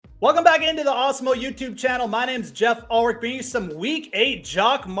Welcome back into the Awesemo YouTube channel. My name is Jeff Ulrich, bringing you some Week 8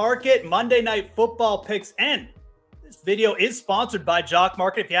 Jock Market Monday Night Football picks. And this video is sponsored by Jock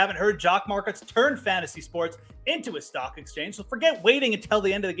Market. If you haven't heard, Jock Market's turned fantasy sports into a stock exchange. So forget waiting until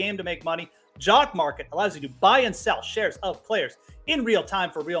the end of the game to make money. Jock Market allows you to buy and sell shares of players in real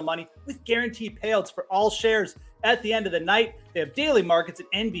time for real money with guaranteed payouts for all shares at the end of the night. They have daily markets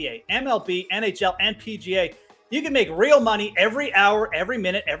in NBA, MLB, NHL, and PGA. You can make real money every hour, every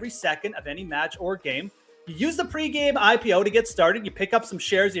minute, every second of any match or game. You use the pregame IPO to get started. You pick up some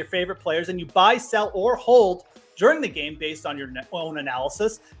shares of your favorite players and you buy, sell, or hold during the game based on your own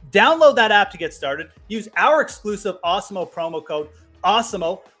analysis. Download that app to get started. Use our exclusive Awesemo promo code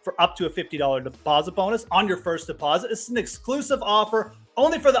Awesemo for up to a $50 deposit bonus on your first deposit. This is an exclusive offer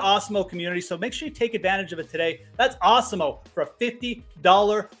only for the Awesemo community, so make sure you take advantage of it today. That's Awesemo for a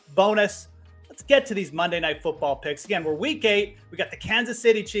 $50 bonus. Let's get to these Monday Night Football picks. Again, we're Week 8. We got the Kansas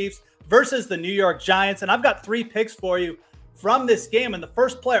City Chiefs versus the New York Giants, and I've got 3 picks for you from this game. And the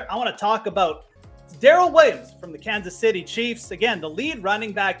first player I want to talk about is Darrell Williams from the Kansas City Chiefs. Again, the lead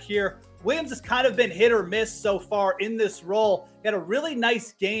running back here. Williams has kind of been hit or miss so far in this role. He had a really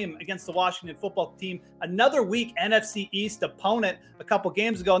nice game against the Washington football team. Another weak NFC East opponent a couple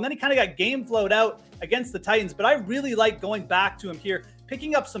games ago, and then he kind of got game flowed out against the Titans. But I really like going back to him here,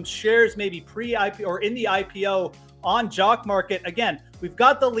 picking up some shares maybe pre-IPO or in the IPO on Jock Market. Again, we've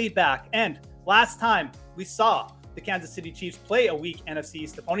got the lead back. And last time we saw the Kansas City Chiefs play a weak NFC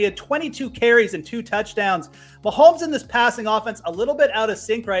East opponent, he had 22 carries and 2 touchdowns. Mahomes in this passing offense a little bit out of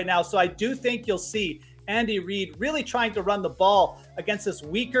sync right now. So I do think you'll see Andy Reid really trying to run the ball against this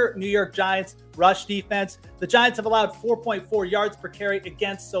weaker New York Giants rush defense. The Giants have allowed 4.4 yards per carry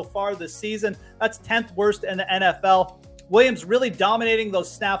against so far this season. That's 10th worst in the NFL. Williams really dominating those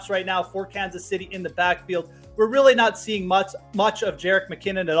snaps right now for Kansas City in the backfield. We're really not seeing much of Jerick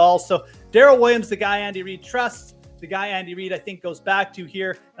McKinnon at all. So Darrell Williams, the guy Andy Reid trusts, the guy Andy Reid I think goes back to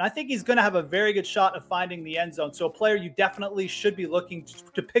here. And I think he's going to have a very good shot of finding the end zone. So a player you definitely should be looking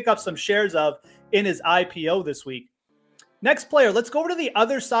to pick up some shares of in his IPO this week. Next player, let's go over to the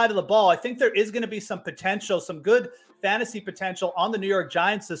other side of the ball. I think there is going to be some potential, some good fantasy potential on the New York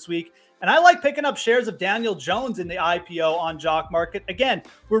Giants this week. And I like picking up shares of Daniel Jones in the IPO on Jock Market. Again,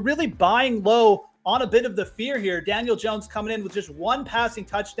 we're really buying low on a bit of the fear here. Daniel Jones coming in with just 1 passing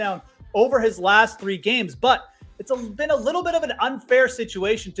touchdown over his last 3 games. But it's been a little bit of an unfair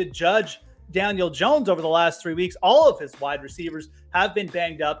situation to judge Daniel Jones over the last 3 weeks. All of his wide receivers have been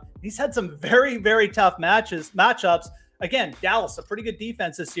banged up. He's had some very, very tough matchups. Again, Dallas, a pretty good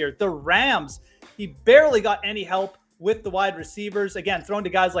defense this year. The Rams, he barely got any help with the wide receivers. Again, thrown to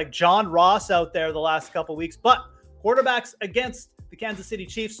guys like John Ross out there the last couple weeks. But quarterbacks against the Kansas City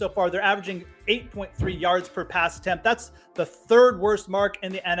Chiefs so far, they're averaging 8.3 yards per pass attempt. That's the 3rd worst mark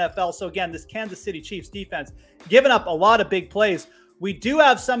in the NFL. So again, this Kansas City Chiefs defense giving up a lot of big plays. We do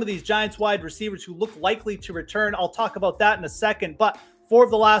have some of these Giants wide receivers who look likely to return. I'll talk about that in a second. But 4 of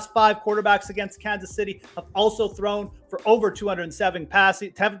the last 5 quarterbacks against Kansas City have also thrown for over 270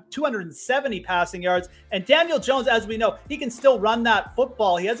 passing yards. And Daniel Jones, as we know, he can still run that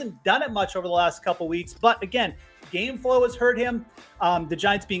football. He hasn't done it much over the last couple weeks. But again, game flow has hurt him. The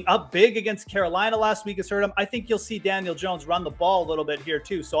Giants being up big against Carolina last week has hurt him. I think you'll see Daniel Jones run the ball a little bit here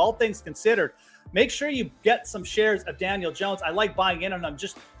too. So all things considered, make sure you get some shares of Daniel Jones. I like buying in on him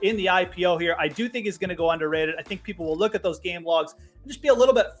just in the IPO here. I do think he's going to go underrated. I think people will look at those game logs and just be a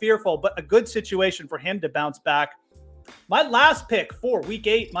little bit fearful, but a good situation for him to bounce back. My last pick for Week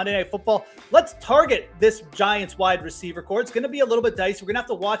 8 Monday Night Football, let's target this Giants wide receiver core. It's going to be a little bit dicey. We're going to have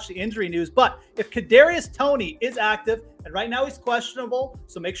to watch the injury news. But if Kadarius Toney is active, and right now he's questionable,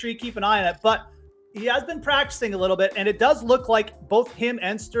 so make sure you keep an eye on it. But he has been practicing a little bit, and it does look like both him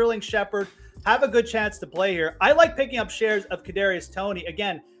and Sterling Shepard have a good chance to play here. I like picking up shares of Kadarius Toney.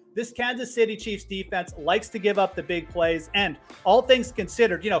 Again, this Kansas City Chiefs defense likes to give up the big plays. And all things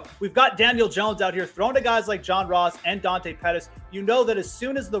considered, we've got Daniel Jones out here throwing to guys like John Ross and Dante Pettis. You know that as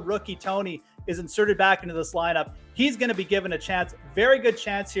soon as the rookie Toney is inserted back into this lineup, he's going to be given a chance, very good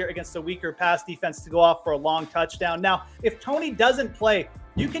chance here against a weaker pass defense to go off for a long touchdown. Now, if Toney doesn't play,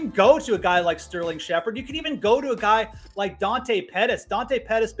 you can go to a guy like Sterling Shepard. You can even go to a guy like Dante Pettis. Dante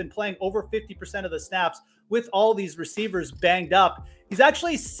Pettis been playing over 50% of the snaps with all these receivers banged up. He's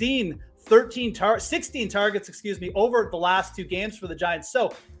actually seen 16 targets, over the last 2 games for the Giants.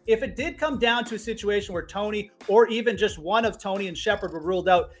 So if it did come down to a situation where Toney or even just one of Toney and Shepard were ruled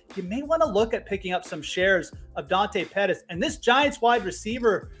out, you may want to look at picking up some shares of Dante Pettis. And this Giants wide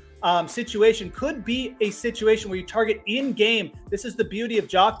receiver situation could be a situation where you target in game. This is the beauty of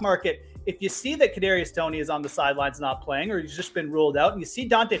Jock Market. if you see that Kadarius Toney is on the sidelines not playing, or he's just been ruled out, and you see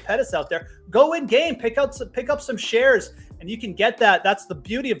Dante Pettis out there, go in game, pick up some shares, and you can get that. That's the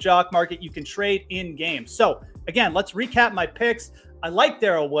beauty of Jock Market. You can trade in game. So again, let's recap my picks. I like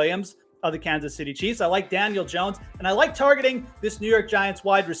Darrell Williams of the Kansas City Chiefs. I like Daniel Jones, and I like targeting this New York Giants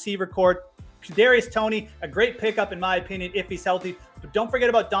wide receiver corps. Kadarius Toney, a great pickup in my opinion if he's healthy. But don't forget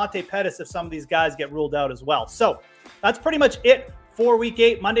about Dante Pettis if some of these guys get ruled out as well. So that's pretty much it for Week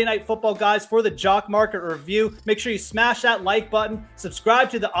 8 Monday Night Football, guys, for the Jock Market review. Make sure you smash that like button. Subscribe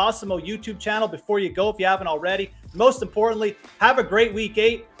to the Awesemo YouTube channel before you go if you haven't already. Most importantly, have a great Week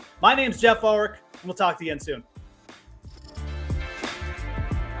 8. My name's Jeff Ulrich, and we'll talk to you again soon.